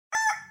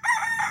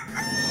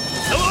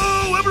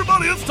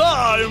It's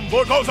time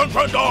for Cox and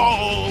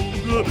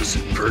Crendog! Cox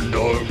and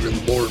Crendog in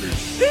the morning.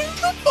 In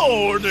the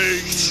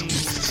morning!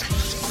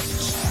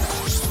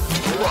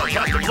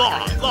 Broadcasting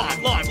live!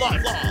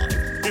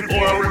 In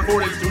 4-hour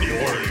recording studio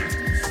audience.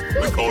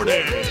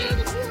 Recording!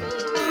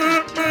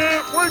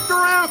 Wake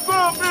your ass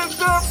up! It's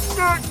Cox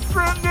and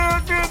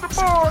Crendog in the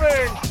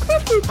morning!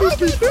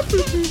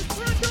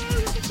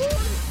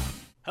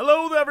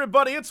 Hello there,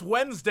 everybody. It's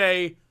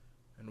Wednesday.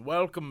 And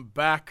welcome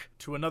back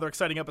to another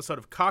exciting episode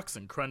of Cox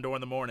and Crendor in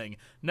the morning.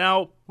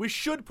 Now, we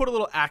should put a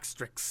little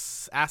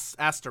asterisk.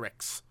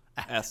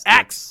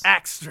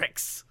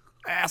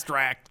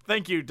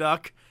 Thank you,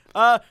 Duck.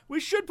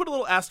 We should put a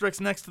little asterisk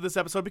next to this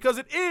episode because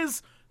it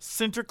is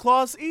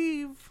Sinterklaas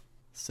Eve.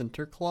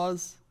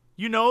 Sinterklaas?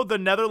 You know, the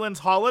Netherlands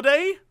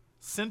holiday?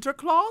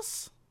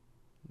 Sinterklaas?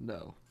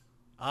 No.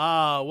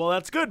 Ah, well,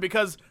 that's good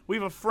because we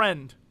have a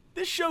friend.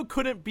 This show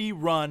couldn't be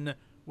run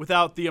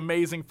without the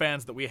amazing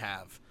fans that we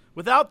have.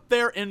 Without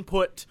their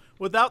input,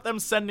 without them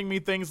sending me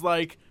things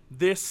like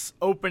this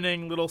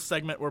opening little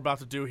segment we're about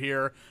to do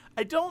here,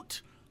 I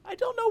don't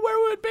know where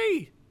we would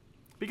be.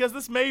 Because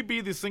this may be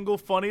the single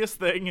funniest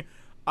thing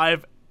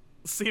I've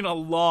seen in a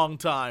long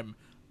time.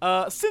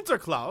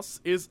 Sinterklaas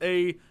is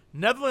a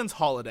Netherlands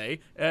holiday.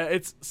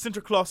 It's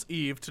Sinterklaas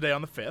Eve today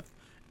on the 5th.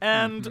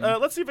 And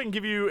let's see if I can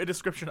give you a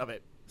description of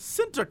it.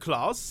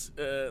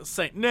 Sinterklaas,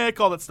 Saint Nick,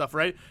 all that stuff,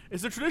 right,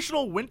 is a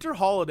traditional winter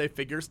holiday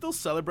figure still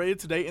celebrated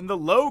today in the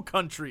Low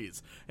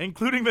Countries,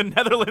 including the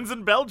Netherlands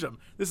and Belgium.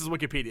 This is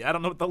Wikipedia. I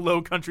don't know what the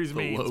Low Countries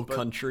means. The Low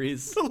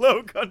Countries? The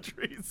Low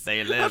Countries.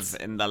 They live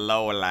in the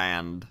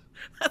lowland.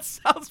 That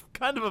sounds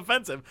kind of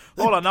offensive.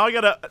 Hold on, now I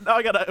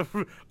gotta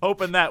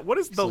open that. What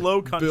is the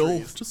Low Countries? Bill,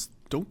 just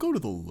don't go to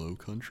the Low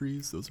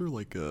Countries. Those are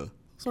those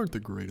aren't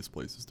the greatest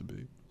places to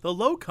be. The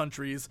Low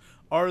Countries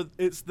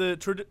it's the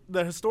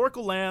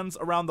historical lands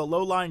around the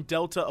low-lying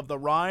delta of the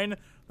Rhine,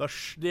 the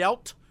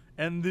Scheldt,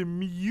 and the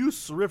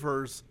Meuse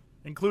rivers,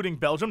 including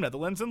Belgium,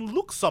 Netherlands, and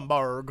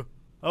Luxembourg.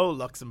 Oh,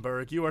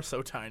 Luxembourg, you are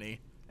so tiny.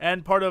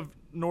 And part of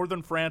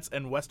northern France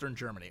and western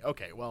Germany.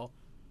 Okay, well,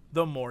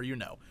 the more you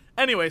know.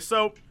 Anyway,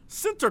 so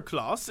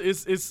Sinterklaas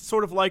is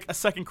sort of like a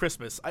second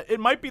Christmas. It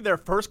might be their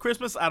first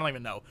Christmas, I don't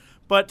even know.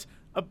 But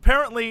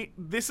apparently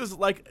this is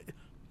like...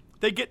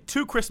 They get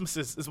 2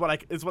 Christmases, is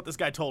what this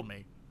guy told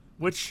me,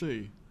 which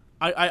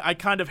I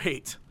kind of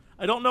hate.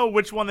 I don't know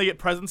which one they get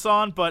presents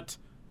on, but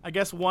I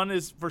guess one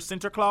is for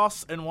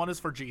Sinterklaas and one is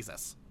for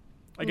Jesus.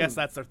 I guess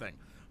that's their thing.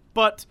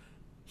 But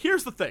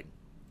here's the thing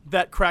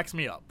that cracks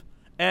me up,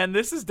 and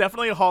this is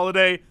definitely a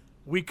holiday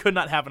we could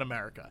not have in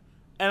America,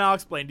 and I'll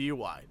explain to you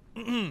why.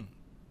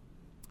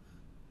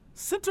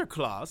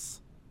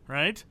 Sinterklaas,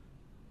 right,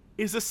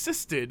 is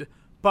assisted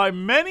by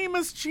many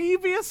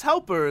mischievous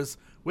helpers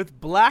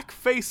with black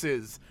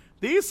faces.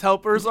 These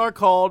helpers are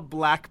called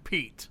Black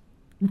Pete.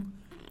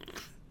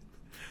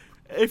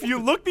 If you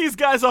look these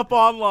guys up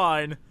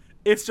online,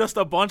 it's just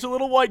a bunch of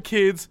little white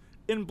kids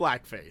in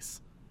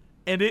blackface.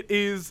 And it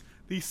is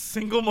the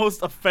single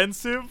most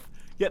offensive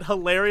yet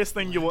hilarious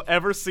thing you will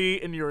ever see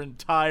in your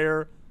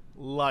entire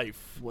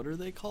life. What are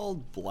they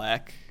called?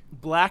 Black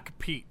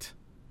Pete.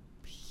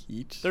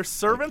 Pete? They're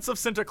servants of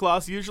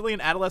Sinterklaas, usually an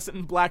adolescent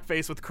in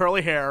blackface with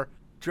curly hair,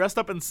 dressed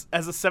up as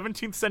a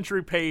 17th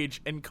century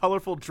page in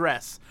colorful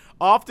dress,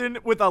 often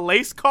with a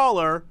lace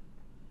collar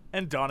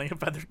and donning a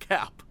feathered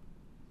cap.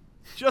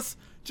 Just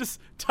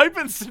type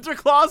in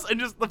Sinterklaas and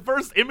just the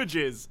first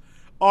images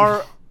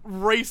are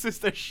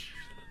racist as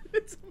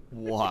shit.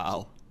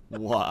 Wow.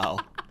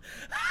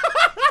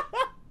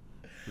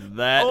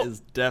 That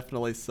is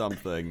definitely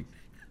something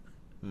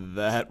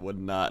that would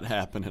not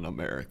happen in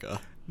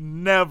America.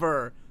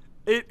 Never.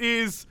 It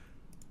is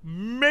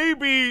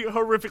maybe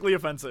horrifically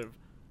offensive.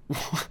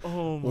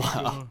 Oh my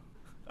God.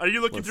 Are you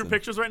looking through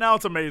pictures right now?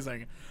 It's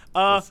amazing.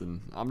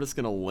 Listen, I'm just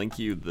going to link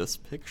you this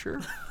picture.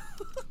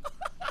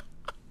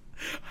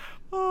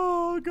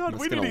 Oh, God.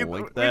 We need to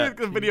get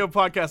the video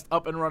podcast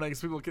up and running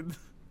so people can...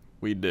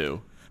 We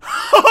do.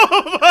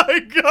 Oh, my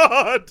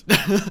God.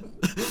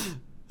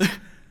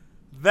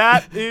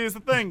 That is the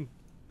thing.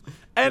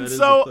 And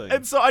so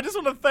I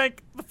just want to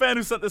thank the fan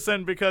who sent this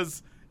in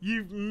because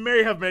you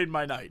may have made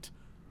my night.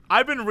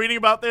 I've been reading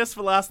about this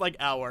for the last,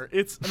 hour.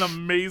 It's an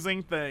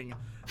amazing thing.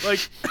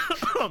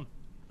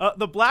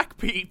 The Black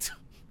Pete,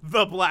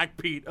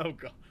 oh,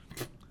 God.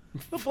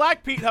 The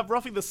Black Pete have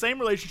roughly the same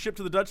relationship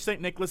to the Dutch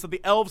St. Nicholas that the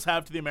elves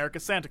have to the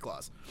American Santa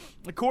Claus.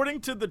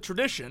 According to the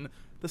tradition,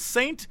 the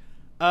saint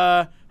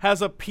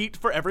has a Pete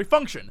for every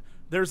function.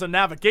 There's a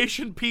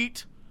navigation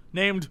Pete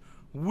named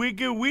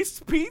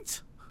Wiggeweest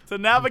Pete to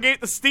navigate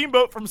the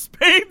steamboat from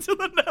Spain to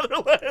the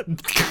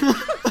Netherlands.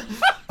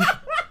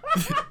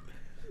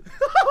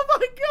 Oh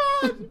my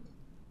God!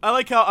 I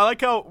like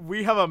how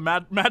we have a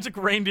magic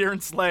reindeer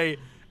and sleigh,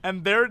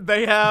 and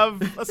they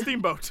have a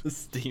steamboat. A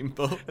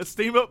steamboat? A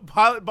steamboat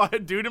pilot by a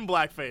dude in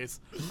blackface.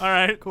 All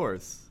right. Of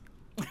course.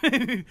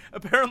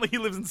 Apparently he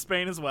lives in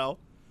Spain as well.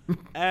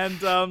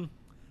 And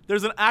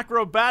there's an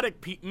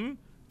acrobatic Peton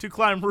to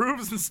climb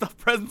roofs and stuff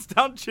presents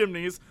down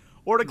chimneys,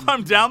 or to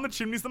climb down the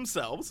chimneys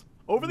themselves.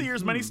 Over the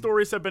years, many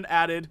stories have been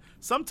added.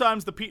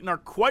 Sometimes the Peton are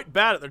quite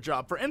bad at their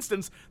job. For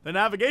instance, the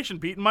navigation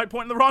Peton might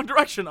point in the wrong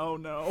direction. Oh,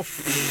 no.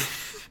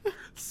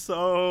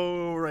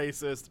 So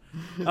racist.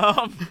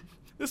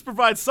 This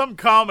provides some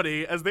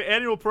comedy as the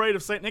annual parade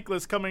of St.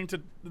 Nicholas coming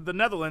to the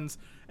Netherlands,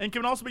 and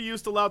can also be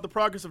used to laud the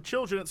progress of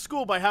children at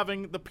school by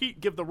having the Pete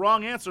give the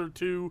wrong answer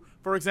to,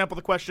 for example,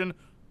 the question,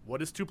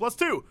 what is 2 plus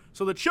 2?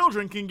 So the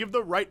children can give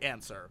the right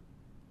answer.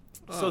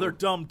 So they're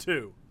dumb,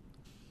 too.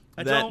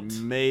 That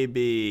may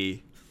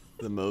be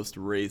the most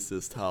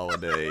racist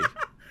holiday.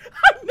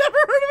 I've never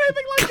heard of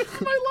anything like this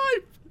in my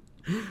life.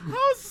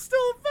 How is this still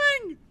a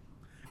thing?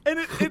 And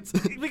it's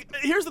like,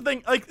 here's the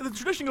thing. Like, the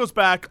tradition goes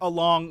back a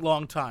long,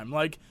 long time.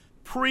 Like,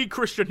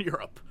 pre-Christian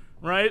Europe,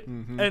 right?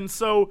 Mm-hmm. And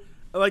so,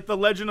 like, the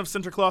legend of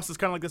Sinterklaas is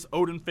kind of like this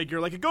Odin figure.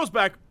 Like, it goes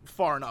back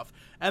far enough.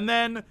 And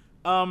then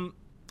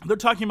they're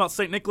talking about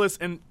St. Nicholas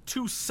in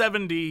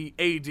 270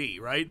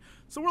 AD, right?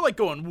 So we're, like,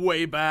 going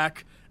way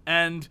back.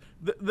 And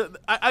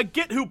I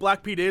get who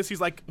Black Pete is. He's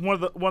like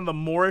one of the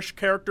Moorish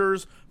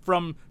characters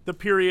from the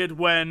period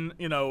when,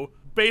 you know,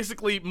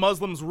 basically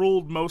Muslims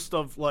ruled most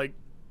of, like,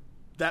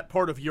 that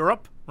part of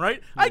Europe, right?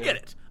 Yeah. I get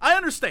it. I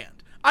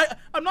understand.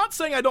 I'm not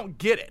saying I don't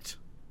get it.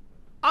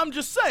 I'm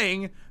just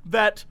saying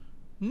that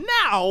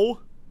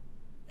now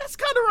that's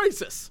kind of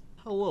racist.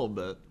 A little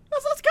bit.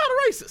 That's kind of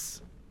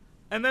racist.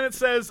 And then it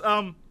says,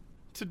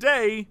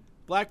 today,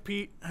 Black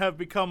Pete have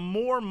become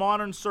more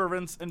modern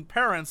servants, and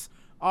parents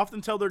often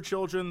tell their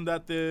children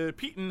that the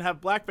Peton have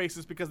black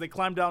faces because they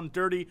climb down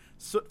dirty,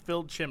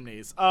 soot-filled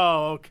chimneys.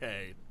 Oh,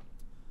 okay.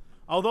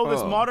 Although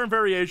this modern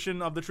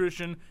variation of the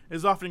tradition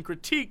is often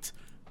critiqued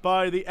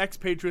by the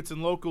expatriates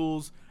and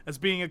locals as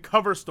being a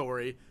cover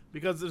story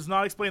because it does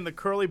not explain the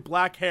curly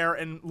black hair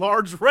and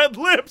large red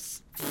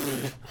lips.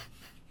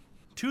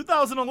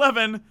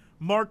 2011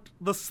 marked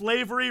the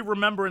Slavery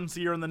Remembrance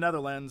Year in the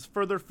Netherlands,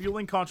 further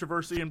fueling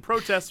controversy and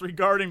protests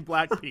regarding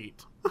Black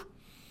Pete.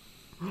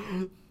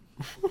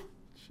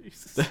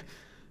 Jesus.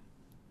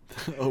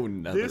 Oh,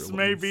 Netherlands. This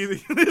may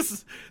be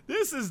this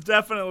is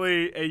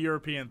definitely a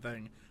European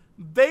thing.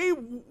 They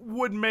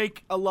would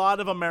make a lot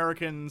of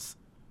Americans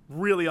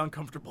really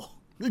uncomfortable.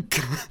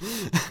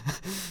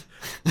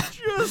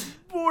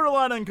 Just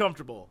borderline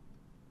uncomfortable.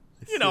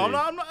 You know,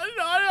 I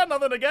got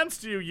nothing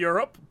against you,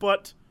 Europe,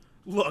 but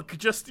look,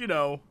 just, you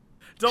know,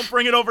 don't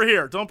bring it over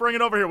here. Don't bring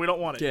it over here. We don't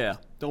want it. Yeah,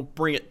 don't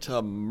bring it to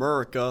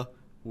America,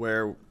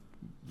 where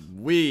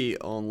we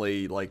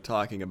only like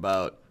talking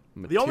about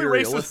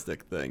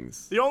materialistic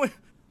things. The only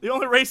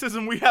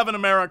racism we have in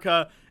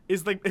America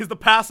is the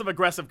passive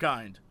aggressive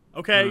kind.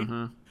 Okay?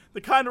 Mm-hmm.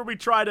 The kind where we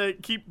try to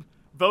keep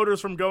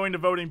voters from going to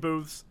voting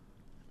booths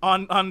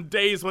on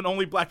days when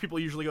only black people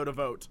usually go to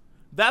vote.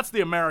 That's the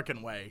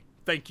American way.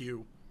 Thank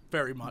you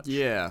very much.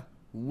 Yeah.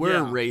 We're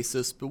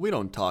racist, but we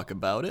don't talk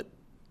about it.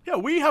 Yeah,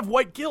 we have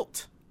white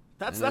guilt.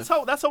 That's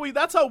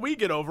how we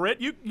get over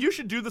it. You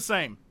should do the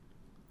same.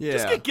 Yeah.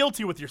 Just get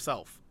guilty with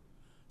yourself.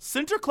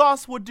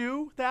 Sinterklaas would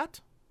do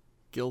that.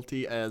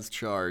 Guilty as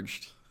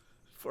charged.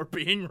 For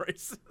being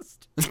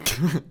racist.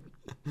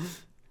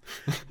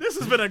 This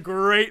has been a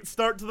great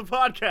start to the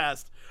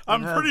podcast.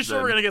 I'm pretty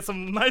sure we're going to get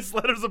some nice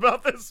letters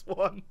about this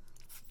one.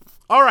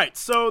 All right,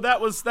 so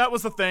that was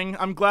the thing.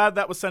 I'm glad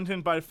that was sent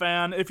in by a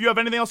fan. If you have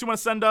anything else you want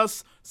to send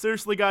us,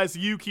 seriously, guys,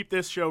 you keep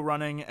this show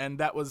running, and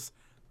that was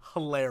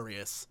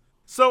hilarious.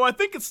 So I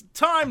think it's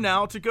time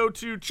now to go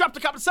to Chapter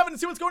Captain 7 and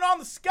see what's going on in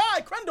the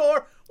sky.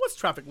 Krendor, what's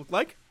traffic look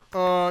like?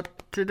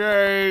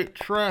 Today,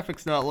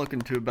 traffic's not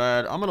looking too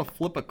bad. I'm gonna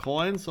flip a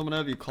coin, so I'm gonna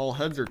have you call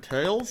heads or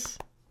tails.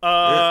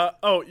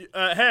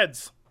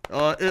 Heads.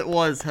 It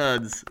was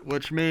heads,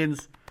 which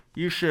means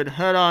you should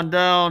head on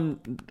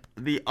down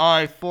the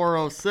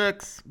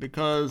I-406,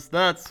 because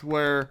that's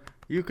where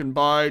you can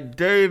buy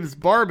Dave's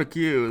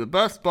Barbecue, the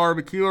best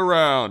barbecue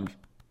around.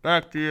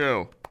 Back to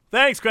you.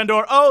 Thanks,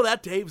 Krendor. Oh,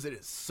 that Dave's, it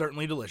is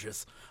certainly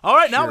delicious. All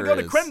right, now we go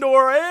to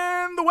Krendor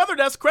and the weather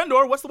desk.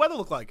 Krendor, what's the weather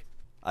look like?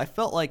 I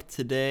felt like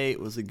today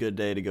was a good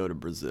day to go to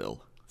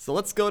Brazil. So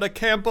let's go to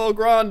Campo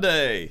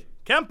Grande.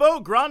 Campo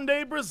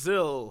Grande,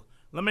 Brazil.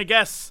 Let me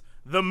guess.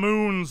 The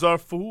moons are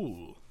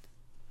full.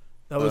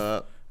 It was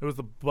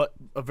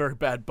a very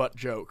bad butt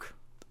joke.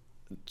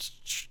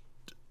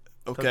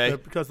 Okay.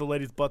 Because the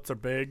ladies' butts are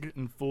big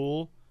and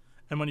full,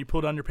 and when you pull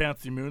down your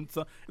pants, the moon.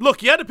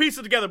 Look, you had to piece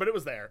it together, but it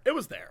was there. It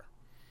was there.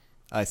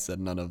 I said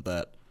none of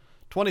that.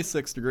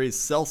 26 degrees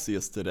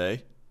Celsius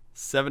today.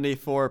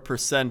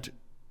 74%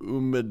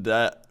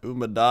 umidade.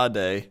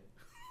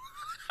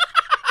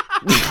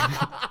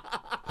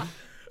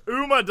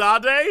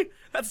 Umidade?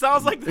 That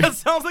sounds like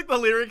the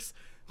lyrics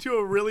to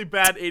a really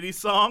bad 80s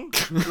song.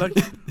 Like,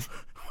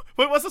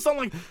 wait, what's the song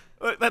like?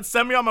 That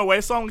 "Send Me on My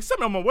Way" song? Like,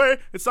 "Send Me on My Way."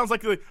 It sounds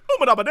like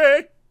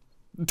umidade.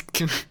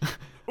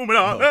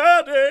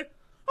 Umidade.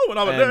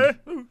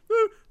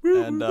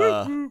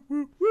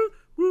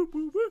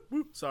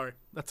 Umidade. Sorry,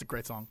 that's a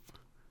great song.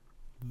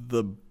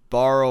 The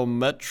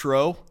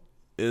barometro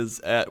is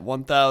at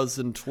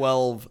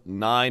 1,012.9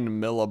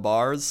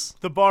 millibars.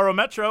 The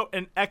barometro,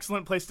 an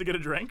excellent place to get a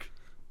drink.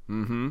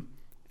 Mm-hmm.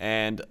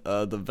 And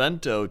the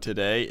vento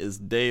today is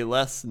de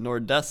les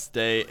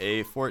nordeste,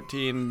 a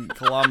 14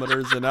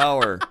 kilometers an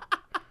hour.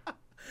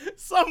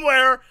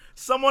 Somewhere,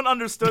 someone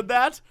understood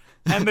that,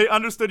 and they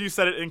understood you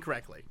said it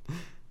incorrectly.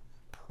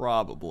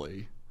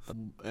 Probably.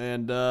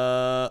 And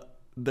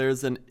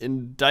there's an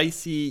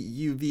indice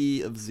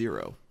UV of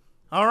 0.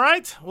 All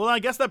right. Well, I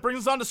guess that brings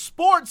us on to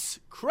sports.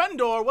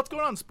 Krendor, what's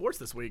going on in sports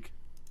this week?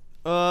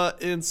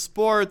 In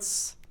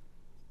sports,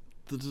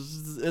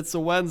 it's a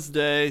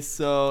Wednesday,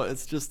 so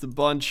it's just a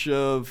bunch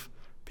of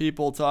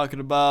people talking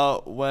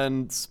about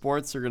when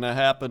sports are going to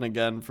happen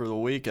again for the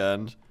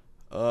weekend.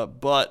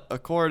 But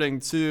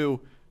according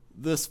to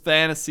this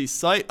fantasy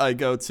site I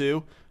go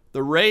to,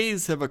 the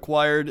Rays have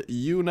acquired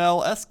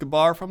Yunel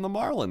Escobar from the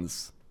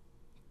Marlins.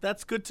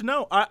 That's good to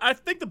know. I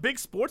think the big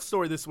sports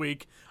story this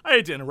week, I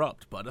hate to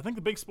interrupt, but I think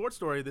the big sports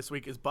story this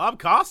week is Bob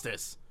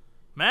Costas.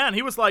 Man,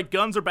 he was like,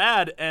 guns are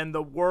bad, and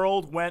the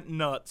world went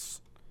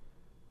nuts.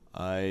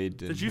 I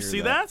didn't Did you hear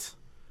see that?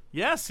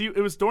 Yes, it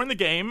was during the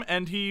game,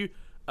 and he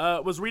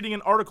was reading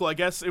an article. I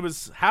guess it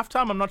was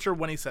halftime. I'm not sure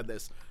when he said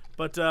this.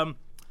 But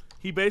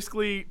he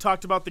basically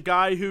talked about the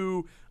guy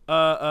who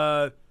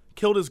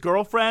killed his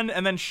girlfriend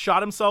and then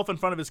shot himself in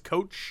front of his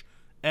coach.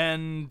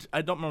 And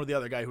I don't remember the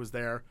other guy who was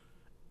there.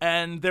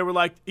 And they were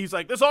like, he's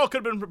like, this all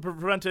could have been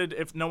prevented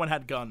if no one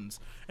had guns.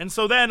 And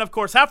so then, of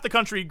course, half the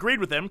country agreed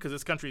with him because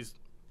this country's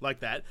like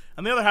that.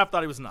 And the other half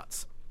thought he was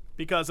nuts.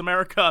 Because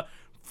America,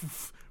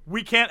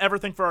 we can't ever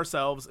think for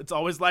ourselves. It's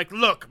always like,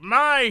 look,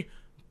 my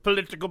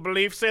political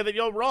beliefs say that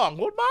you're wrong.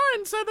 Well,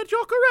 mine say that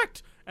you're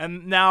correct.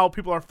 And now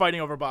people are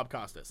fighting over Bob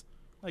Costas.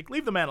 Like,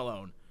 leave the man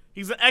alone.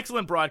 He's an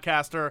excellent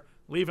broadcaster.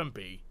 Leave him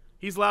be.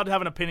 He's allowed to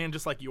have an opinion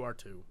just like you are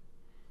too.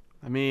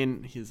 I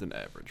mean, he's an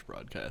average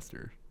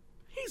broadcaster.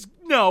 He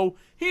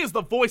is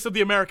the voice of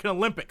the American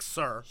Olympics,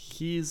 sir.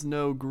 He's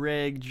no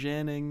Greg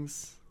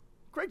Jennings.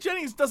 Greg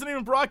Jennings doesn't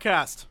even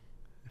broadcast.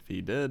 If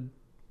he did.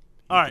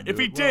 All right, if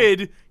he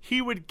did,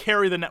 he would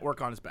carry the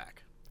network on his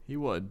back. He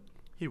would.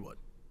 He would.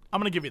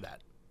 I'm going to give you that.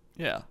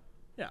 Yeah.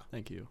 Yeah.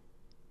 Thank you.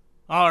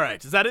 All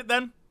right, is that it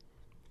then?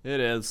 It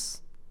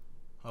is.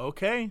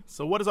 Okay,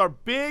 so what is our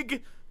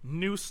big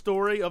news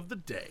story of the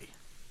day?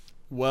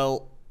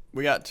 Well,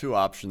 we got two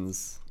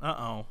options.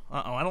 Uh-oh.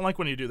 I don't like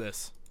when you do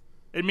this.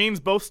 It means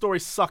both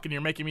stories suck and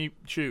you're making me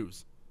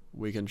choose.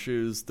 We can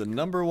choose the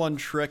number one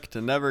trick to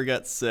never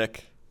get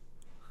sick,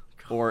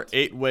 or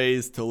 8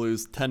 ways to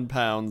lose 10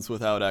 pounds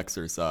without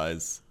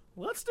exercise.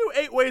 Let's do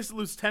 8 ways to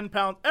lose 10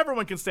 pounds.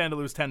 Everyone can stand to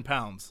lose 10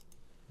 pounds.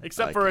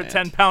 Except for a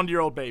can't.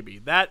 10-pound-year-old baby.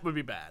 That would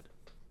be bad.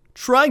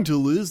 Trying to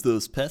lose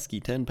those pesky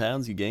 10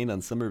 pounds you gained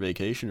on summer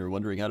vacation or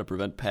wondering how to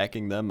prevent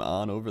packing them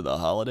on over the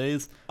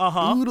holidays?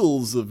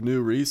 Oodles of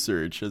new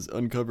research has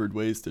uncovered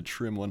ways to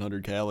trim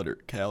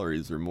 100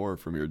 calories or more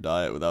from your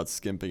diet without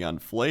skimping on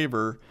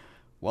flavor.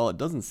 While it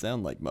doesn't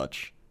sound like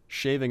much,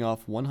 shaving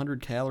off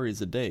 100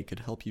 calories a day could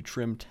help you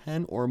trim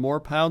 10 or more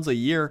pounds a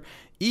year,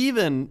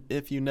 even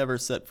if you never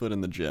set foot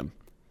in the gym.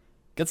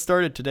 Get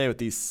started today with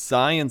these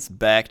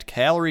science-backed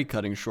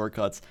calorie-cutting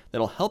shortcuts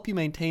that'll help you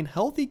maintain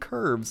healthy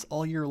curves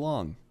all year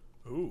long.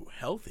 Ooh,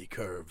 healthy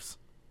curves.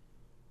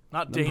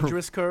 Not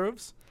dangerous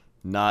curves?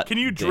 Not Can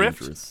you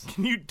dangerous. drift?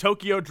 Can you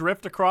Tokyo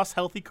drift across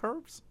healthy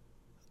curves?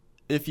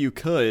 If you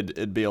could,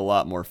 it'd be a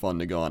lot more fun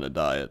to go on a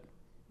diet.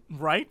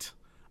 Right?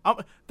 I'm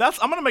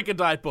going to make a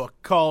diet book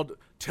called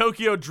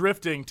Tokyo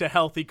Drifting to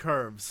Healthy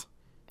Curves.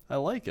 I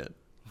like it.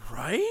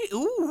 Right?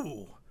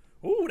 Ooh,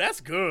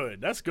 that's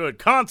good. That's good.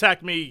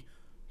 Contact me,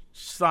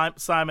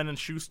 Simon and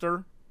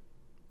Schuster.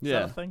 Is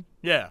that a thing?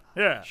 Yeah.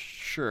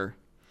 Sure.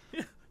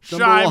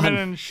 Simon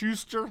and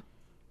Schuster.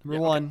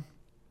 Number one,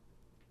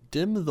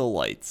 dim the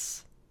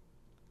lights.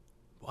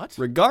 What?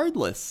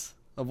 Regardless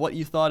of what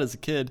you thought as a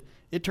kid,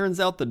 it turns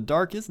out the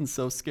dark isn't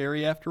so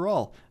scary after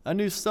all. A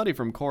new study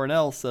from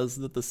Cornell says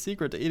that the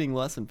secret to eating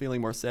less and feeling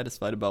more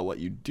satisfied about what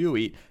you do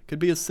eat could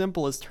be as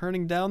simple as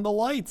turning down the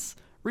lights.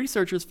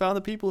 Researchers found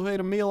that people who ate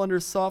a meal under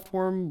soft,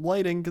 warm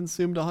lighting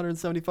consumed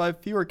 175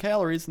 fewer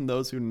calories than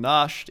those who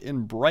noshed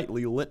in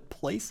brightly lit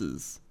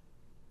places.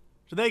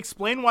 Do they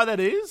explain why that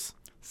is?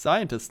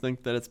 Scientists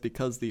think that it's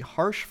because the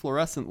harsh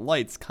fluorescent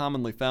lights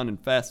commonly found in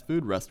fast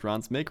food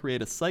restaurants may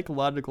create a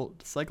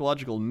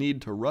psychological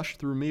need to rush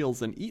through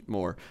meals and eat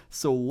more.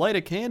 So light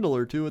a candle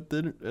or two at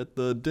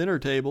the dinner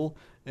table,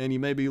 and you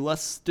may be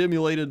less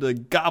stimulated to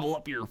gobble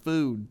up your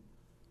food.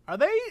 Are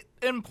they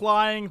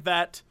implying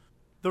that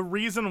the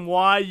reason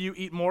why you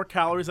eat more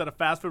calories at a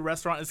fast food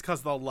restaurant is because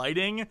of the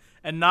lighting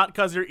and not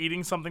because you're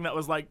eating something that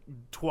was like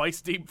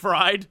twice deep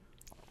fried?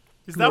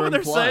 Is that what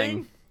they're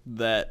saying?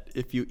 That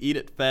if you eat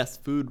at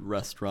fast food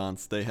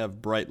restaurants, they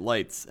have bright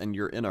lights and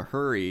you're in a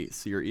hurry,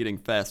 so you're eating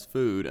fast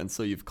food, and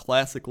so you've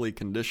classically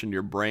conditioned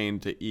your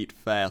brain to eat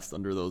fast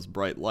under those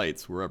bright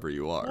lights wherever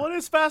you are. What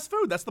is fast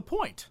food? That's the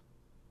point.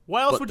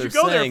 Why else would you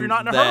go there if you're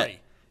not in a hurry?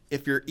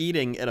 If you're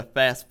eating at a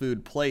fast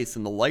food place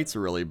and the lights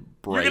are really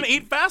bright, you're going to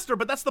eat faster,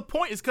 but that's the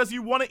point, is because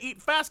you want to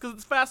eat fast because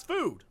it's fast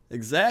food.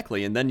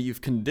 Exactly, and then you've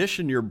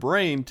conditioned your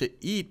brain to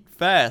eat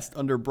fast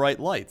under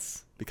bright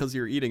lights because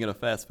you're eating at a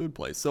fast food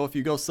place. So if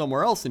you go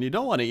somewhere else and you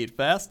don't want to eat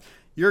fast,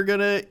 you're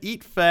gonna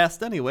eat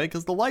fast anyway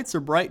because the lights are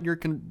bright and your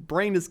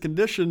brain is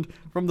conditioned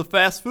from the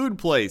fast food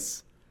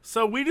place.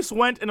 So we just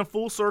went in a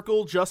full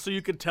circle just so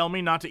you could tell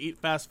me not to eat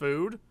fast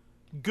food?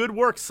 Good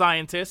work,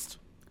 scientist.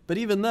 But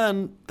even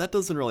then, that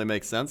doesn't really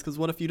make sense because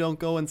what if you don't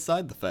go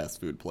inside the fast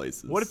food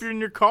places? What if you're in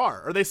your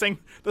car? Are they saying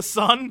the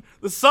sun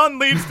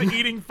leads to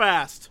eating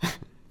fast?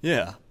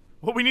 Yeah.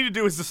 What we need to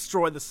do is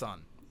destroy the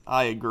sun.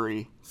 I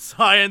agree.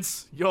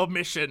 Science, your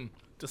mission.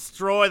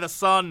 Destroy the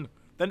sun.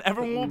 Then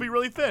everyone will be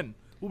really thin.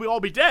 We'll all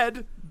be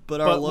dead, But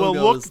our we'll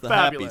logo look is the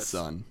fabulous.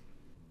 happy sun.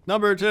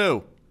 Number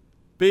 2.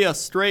 Be a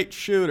straight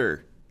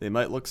shooter. They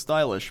might look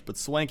stylish, but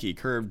swanky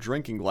curved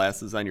drinking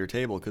glasses on your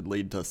table could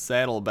lead to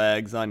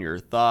saddlebags on your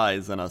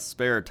thighs and a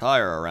spare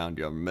tire around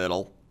your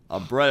middle. A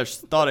British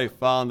study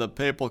found that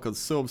people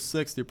consumed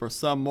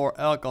 60% more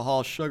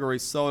alcohol, sugary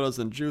sodas,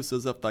 and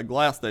juices if the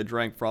glass they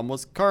drank from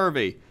was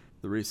curvy.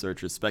 The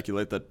researchers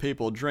speculate that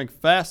people drink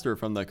faster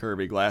from the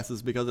curvy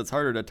glasses because it's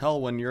harder to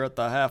tell when you're at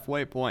the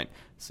halfway point,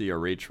 so you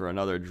reach for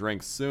another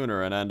drink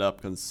sooner and end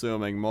up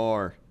consuming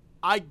more.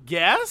 I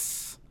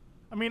guess?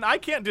 I mean, I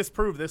can't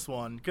disprove this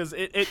one, because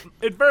it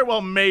very well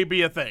may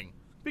be a thing.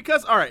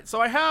 Because, alright, so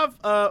I have,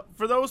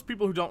 for those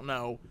people who don't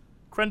know,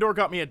 Krendor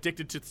got me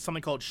addicted to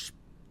something called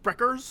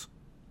Spreckers.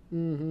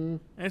 Mm-hmm.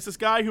 And it's this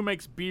guy who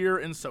makes beer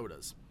and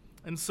sodas.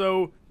 And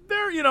so,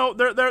 they're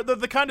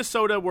the kind of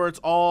soda where it's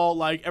all,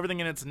 like,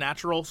 everything in it's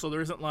natural, so there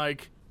isn't,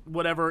 like,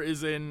 whatever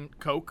is in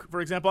Coke,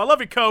 for example. I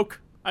love you,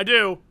 Coke. I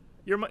do.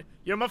 You're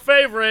my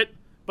favorite.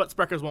 But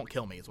Spreckers won't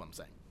kill me, is what I'm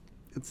saying.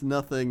 It's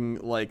nothing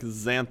like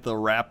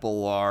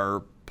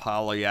xanthorapyl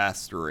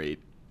polyasterate.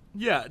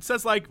 Yeah, it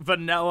says like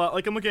vanilla,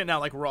 like I'm looking at it now,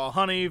 like raw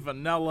honey,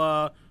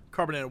 vanilla,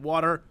 carbonated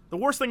water. The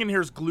worst thing in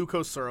here is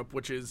glucose syrup,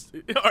 which is,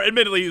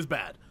 admittedly, is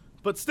bad.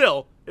 But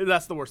still,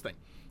 that's the worst thing.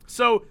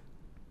 So,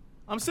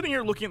 I'm sitting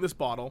here looking at this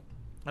bottle,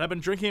 and I've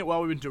been drinking it while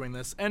we've been doing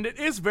this, and it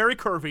is very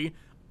curvy.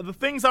 The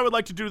things I would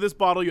like to do to this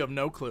bottle, you have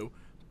no clue.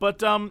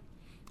 But, I'm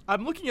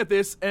looking at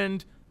this,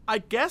 and I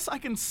guess I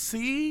can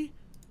see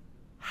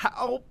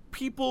how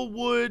people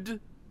would,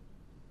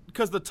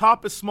 because the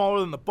top is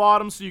smaller than the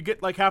bottom, so you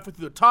get like halfway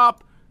through the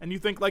top, and you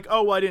think like,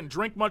 oh, well, I didn't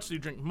drink much, so you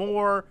drink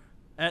more.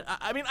 And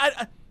I mean,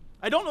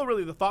 I don't know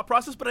really the thought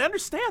process, but I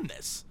understand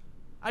this.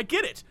 I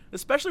get it,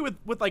 especially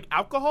with like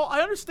alcohol. I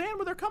understand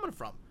where they're coming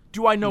from.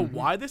 Do I know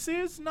why this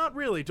is? Not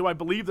really. Do I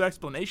believe their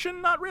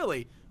explanation? Not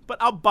really.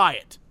 But I'll buy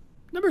it.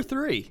 Number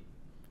 3.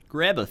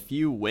 Grab a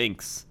few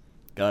winks.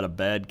 Got a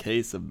bad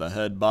case of the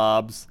head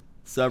bobs?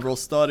 Several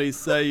studies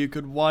say you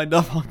could wind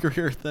up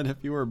hungrier than if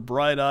you were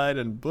bright-eyed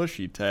and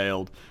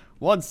bushy-tailed.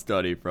 One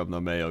study from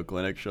the Mayo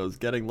Clinic shows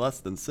getting less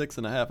than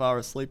 6.5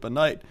 hours sleep a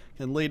night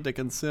can lead to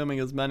consuming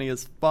as many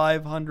as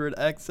 500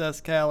 excess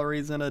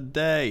calories in a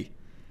day.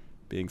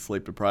 Being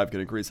sleep-deprived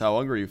can increase how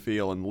hungry you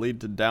feel and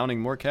lead to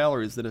downing more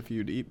calories than if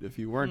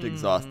you weren't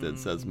exhausted,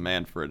 says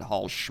Manfred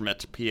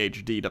Hallschmidt,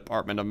 Ph.D.,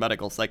 Department of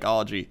Medical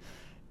Psychology.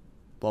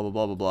 Blah, blah,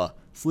 blah, blah, blah.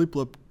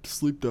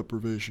 Sleep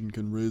deprivation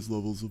can raise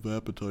levels of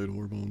appetite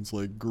hormones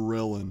like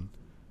ghrelin.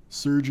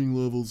 Surging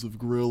levels of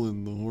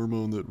ghrelin, the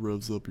hormone that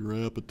revs up your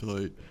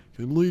appetite,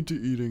 can lead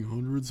to eating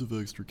hundreds of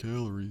extra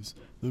calories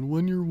than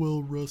when you're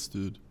well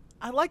rested.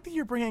 I like that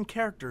you're bringing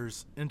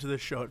characters into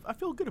this show. I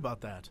feel good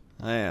about that.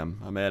 I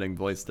am. I'm adding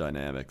voice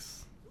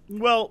dynamics.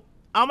 Well,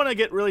 I'm going to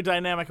get really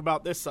dynamic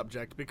about this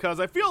subject because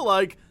I feel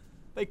like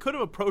they could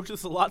have approached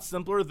this a lot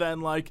simpler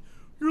than, like,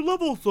 your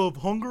levels of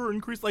hunger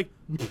increase. Like,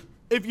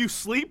 if you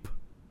sleep,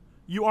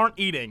 you aren't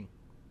eating.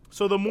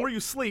 So the more you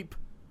sleep,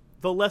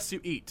 the less you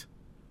eat.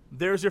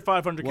 There's your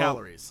 500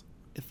 calories.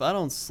 If I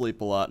don't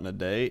sleep a lot in a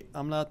day,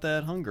 I'm not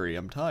that hungry.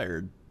 I'm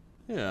tired.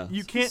 Yeah.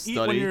 You can't eat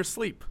when you're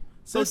asleep.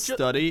 So This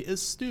study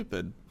is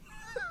stupid.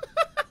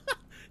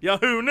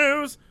 Yahoo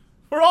News,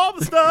 where all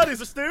the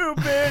studies are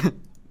stupid.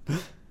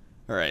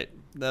 All right,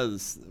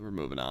 we're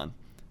moving on.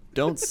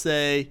 Don't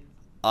say,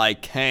 I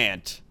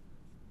can't.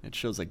 It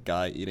shows a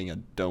guy eating a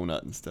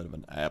donut instead of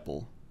an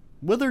apple.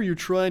 Whether you're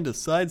trying to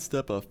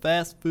sidestep a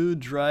fast food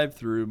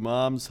drive-thru,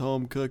 mom's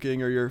home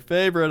cooking, or your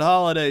favorite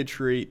holiday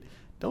treat,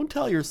 don't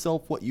tell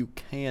yourself what you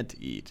can't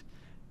eat.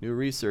 New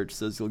research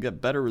says you'll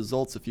get better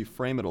results if you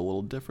frame it a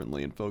little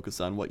differently and focus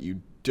on what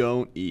you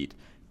don't eat.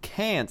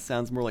 Can't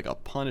sounds more like a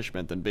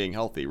punishment than being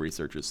healthy,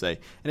 researchers say,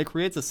 and it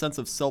creates a sense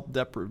of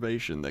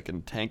self-deprivation that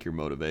can tank your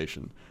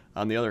motivation.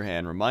 On the other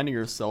hand, reminding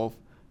yourself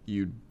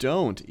you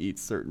don't eat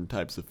certain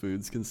types of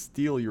foods can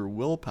steal your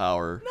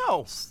willpower.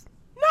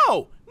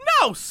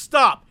 No,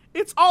 stop.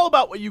 It's all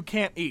about what you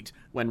can't eat.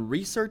 When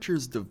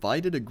researchers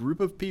divided a group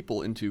of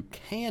people into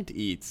can't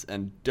eats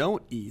and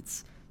don't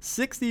eats,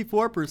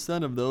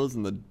 64% of those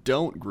in the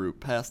don't group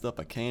passed up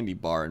a candy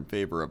bar in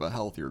favor of a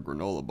healthier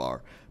granola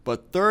bar,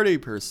 but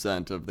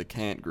 30% of the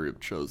can't group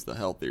chose the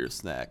healthier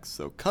snacks.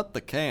 So cut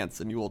the can'ts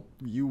and you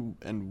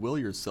will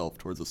yourself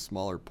towards a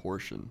smaller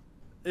portion.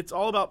 It's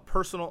all about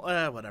personal,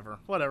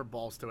 whatever,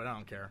 balls to it, I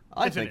don't care.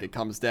 I think it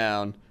comes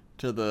down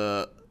to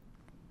the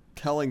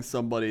telling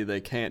somebody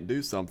they can't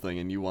do something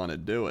and you want to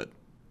do it.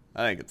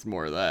 I think it's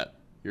more of that.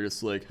 You're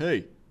just like,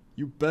 hey,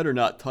 you better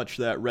not touch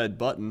that red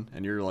button.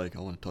 And you're like,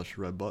 I want to touch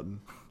the red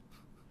button.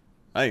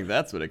 I think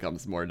that's what it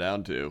comes more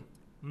down to.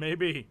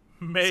 Maybe.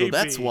 So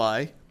that's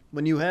why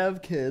when you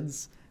have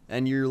kids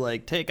and you're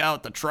like, take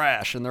out the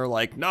trash, and they're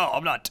like, no,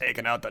 I'm not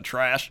taking out the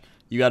trash.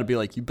 You got to be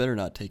like, you better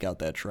not take out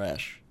that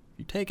trash.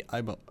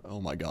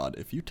 Oh my God,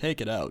 if you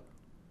take it out,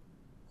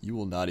 you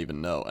will not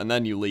even know. And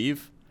then you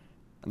leave,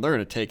 and they're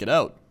going to take it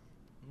out.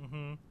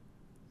 Mm-hmm.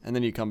 And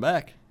then you come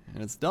back,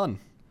 and it's done.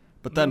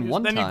 But then you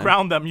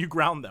ground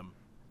them.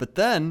 But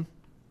then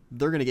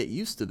they're going to get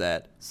used to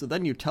that. So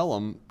then you tell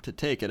them to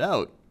take it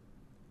out.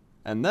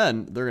 And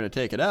then they're going to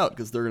take it out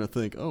because they're going to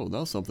think, oh,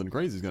 now something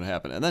crazy is going to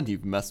happen. And then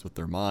you've messed with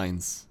their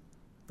minds.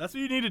 That's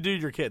what you need to do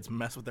to your kids,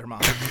 mess with their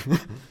minds.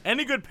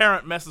 Any good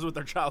parent messes with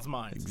their child's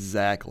minds.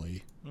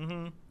 Exactly.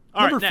 Mm-hmm.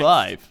 Number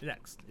 5.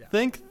 Next. Yeah.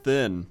 Think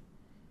thin.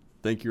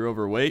 Think you're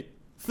overweight?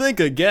 Think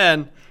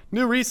again.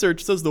 New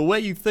research says the way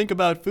you think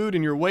about food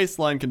in your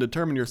waistline can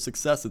determine your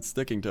success at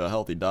sticking to a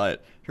healthy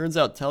diet. Turns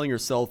out telling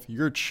yourself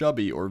you're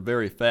chubby or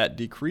very fat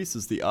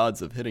decreases the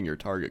odds of hitting your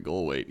target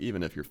goal weight,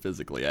 even if you're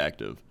physically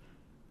active.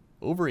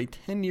 Over a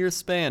 10-year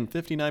span,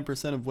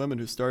 59% of women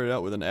who started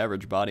out with an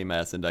average body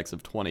mass index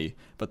of 20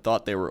 but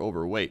thought they were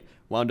overweight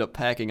wound up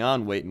packing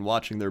on weight and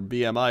watching their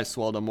BMI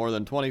swell to more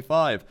than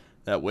 25.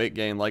 That weight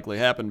gain likely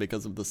happened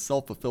because of the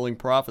self-fulfilling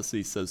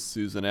prophecy, says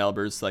Susan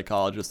Albers,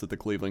 psychologist at the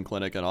Cleveland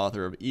Clinic and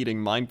author of Eating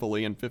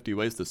Mindfully and 50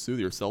 Ways to Soothe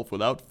Yourself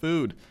Without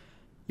Food.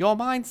 Your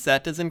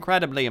mindset is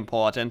incredibly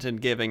important in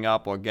giving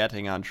up or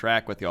getting on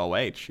track with your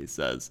weight, she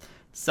says.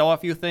 So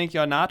if you think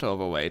you're not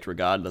overweight,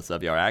 regardless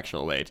of your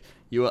actual weight,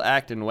 you will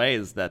act in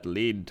ways that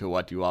lead to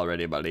what you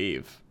already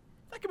believe.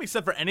 That can be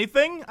said for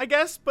anything, I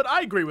guess, but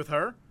I agree with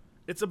her.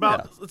 It's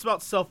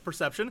about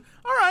self-perception.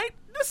 All right,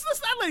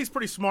 that lady's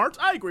pretty smart.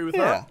 I agree with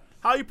her.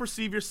 How you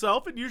perceive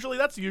yourself,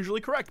 that's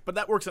usually correct, but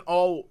that works in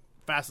all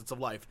facets of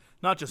life,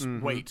 not just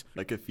weight.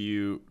 Like if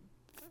you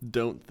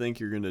don't think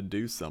you're going to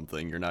do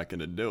something, you're not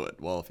going to do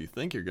it. Well, if you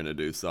think you're going to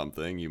do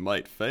something, you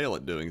might fail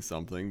at doing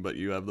something, but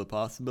you have the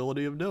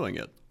possibility of doing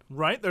it.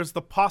 Right? There's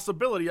the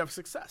possibility of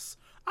success.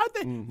 I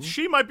think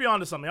she might be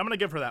onto something. I'm going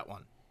to give her that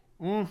one.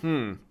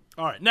 Mm-hmm.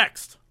 All right,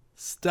 next.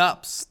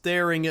 Stop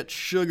staring at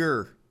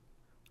sugar.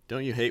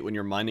 Don't you hate when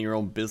you're minding your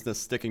own business,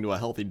 sticking to a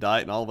healthy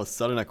diet, and all of a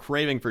sudden a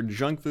craving for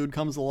junk food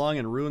comes along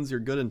and ruins your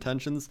good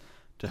intentions?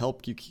 To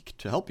help you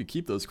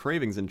keep those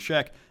cravings in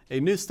check, a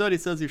new study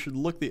says you should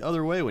look the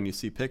other way when you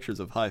see pictures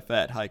of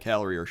high-fat,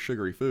 high-calorie, or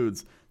sugary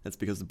foods. That's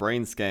because the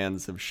brain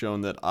scans have shown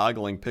that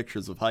ogling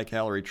pictures of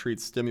high-calorie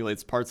treats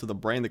stimulates parts of the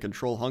brain that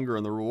control hunger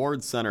in the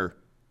reward center.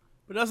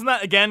 But doesn't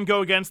that, again,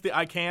 go against the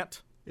I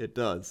can't? It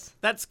does.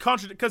 That's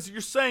contradictory, because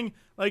you're saying,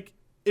 like,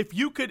 if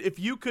you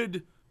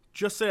could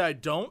just say I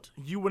don't,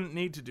 you wouldn't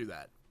need to do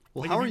that.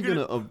 Well, like, how are you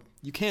going to...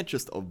 You can't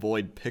just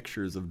avoid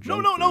pictures of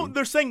junk food. No. Food.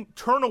 They're saying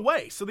turn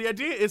away. So the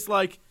idea is,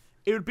 like,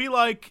 it would be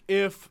like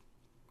if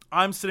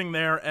I'm sitting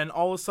there and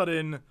all of a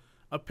sudden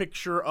a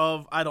picture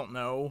of, I don't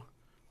know,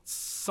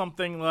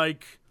 something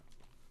like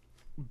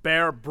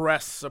bare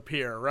breasts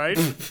appear, right?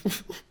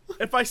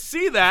 If I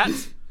see that,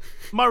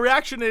 my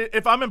reaction is,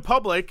 if I'm in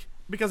public,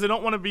 because I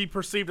don't want to be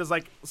perceived as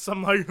like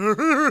some like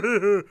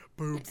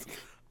boobs,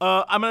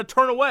 I'm going to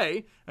turn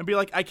away and be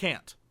like, I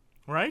can't,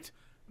 right?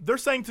 They're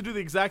saying to do the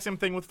exact same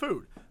thing with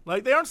food.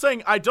 Like, they aren't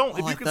saying I don't.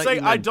 If you could say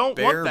I don't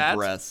want that. Bear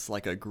breasts,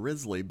 like a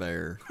grizzly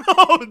bear.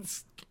 That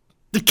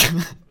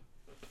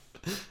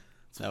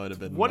would have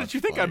been. What did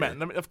you think funnier. I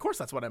meant? I mean, of course,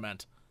 that's what I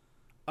meant.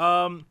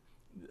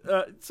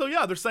 So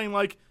yeah, they're saying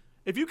like,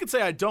 if you could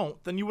say I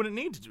don't, then you wouldn't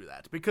need to do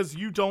that because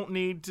you don't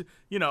need to,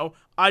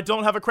 I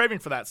don't have a craving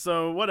for that.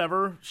 So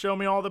whatever, show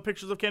me all the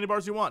pictures of candy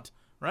bars you want,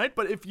 right?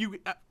 But if you,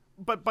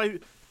 but by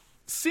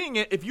seeing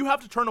it, if you have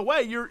to turn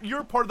away,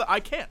 you're part of the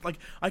I can't. Like,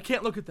 I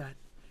can't look at that.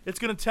 It's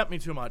gonna tempt me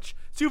too much.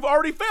 So you've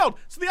already failed.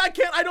 So the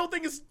I don't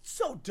think is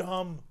so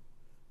dumb.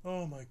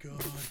 Oh my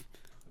god.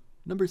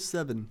 Number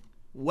 7,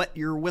 wet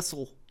your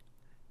whistle.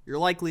 You're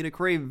likely to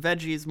crave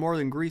veggies more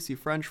than greasy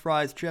French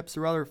fries, chips,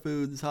 or other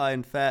foods high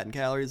in fat and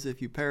calories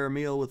if you pair a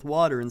meal with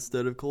water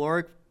instead of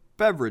caloric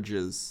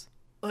beverages.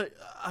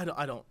 I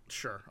don't.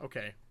 Sure.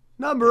 Okay.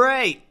 Number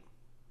 8,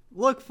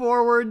 look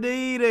forward to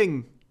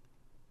eating.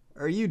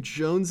 Are you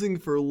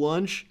jonesing for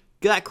lunch?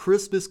 Got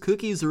Christmas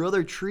cookies or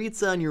other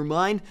treats on your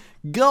mind?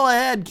 Go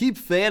ahead, keep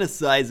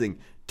fantasizing.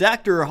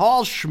 Dr.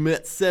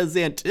 Hallschmidt says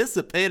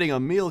anticipating a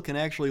meal can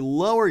actually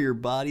lower your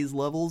body's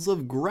levels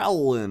of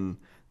ghrelin,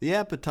 the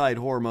appetite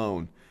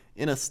hormone.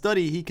 In a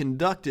study he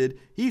conducted,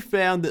 he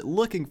found that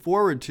looking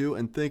forward to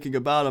and thinking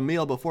about a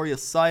meal before you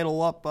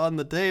sidle up on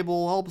the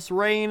table helps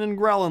rein in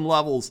ghrelin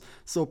levels,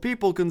 so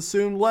people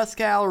consume less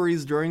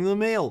calories during the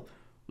meal.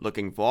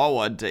 Looking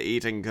forward to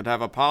eating could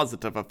have a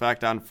positive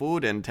effect on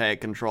food intake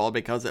control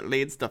because it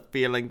leads to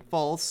feeling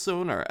full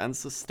sooner and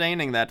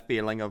sustaining that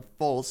feeling of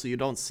full so you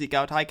don't seek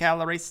out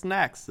high-calorie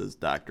snacks, says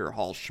Dr.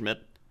 Hallschmidt.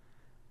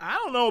 I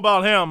don't know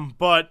about him,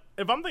 but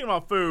if I'm thinking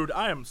about food,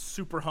 I am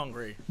super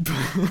hungry.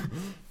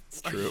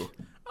 It's true.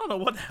 I don't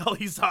know what the hell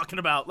he's talking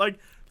about. Like,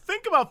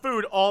 think about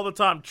food all the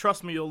time.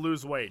 Trust me, you'll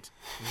lose weight.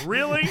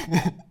 Really?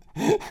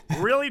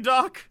 Really,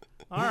 Doc?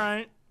 All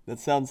right. That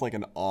sounds like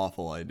an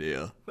awful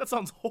idea. That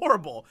sounds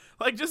horrible.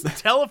 Like, just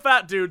tell a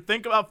fat dude,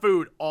 think about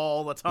food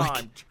all the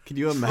time. Can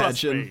you Trust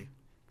imagine? me.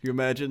 Can you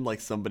imagine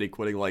like somebody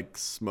quitting like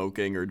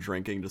smoking or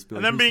drinking, just be like,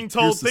 And then being "Here's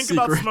told, the think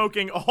about secret."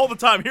 smoking all the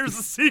time. Here's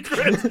the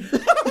secret.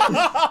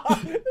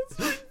 It's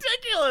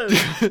ridiculous.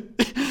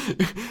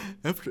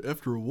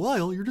 After a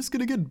while, you're just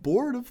gonna get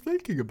bored of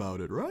thinking about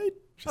it, right?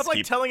 That's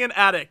like telling an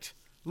addict,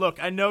 look,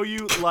 I know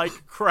you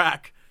like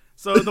crack,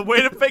 so the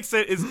way to fix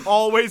it is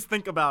always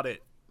think about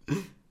it.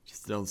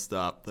 Just don't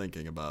stop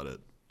thinking about it.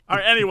 All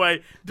right,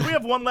 anyway, do we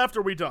have one left or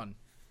are we done?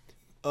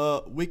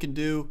 We can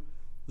do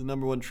the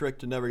number one trick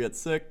to never get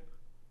sick.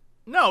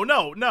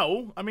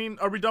 No. I mean,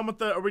 are we done with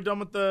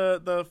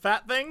the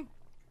fat thing?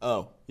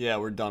 Oh, yeah,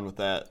 we're done with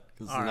that.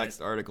 Because the All right.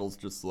 next article's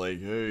just like,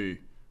 hey,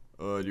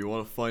 do you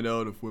want to find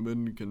out if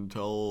women can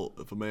tell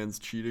if a man's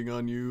cheating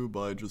on you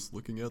by just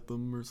looking at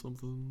them or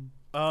something?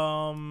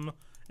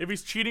 If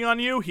he's cheating on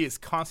you, he is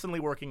constantly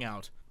working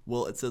out.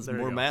 Well, it says There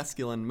you more go.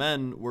 masculine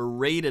men were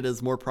rated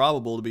as more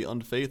probable to be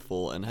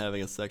unfaithful and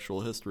having a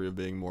sexual history of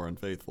being more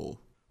unfaithful.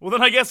 Well,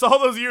 then I guess all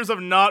those years of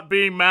not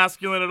being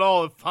masculine at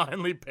all have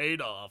finally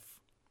paid off.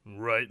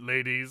 Right,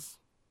 ladies?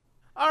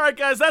 All right,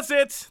 guys, that's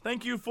it.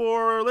 Thank you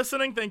for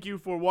listening. Thank you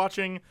for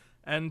watching.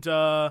 And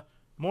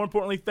more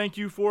importantly, thank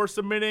you for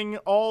submitting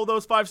all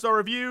those 5-star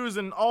reviews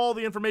and all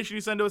the information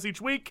you send to us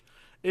each week.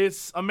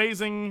 It's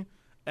amazing.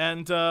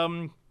 And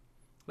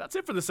that's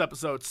it for this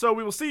episode. So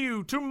we will see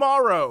you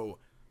tomorrow.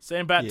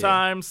 Same bat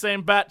time,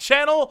 same bat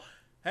channel.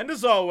 And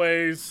as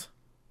always,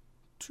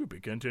 to be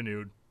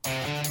continued.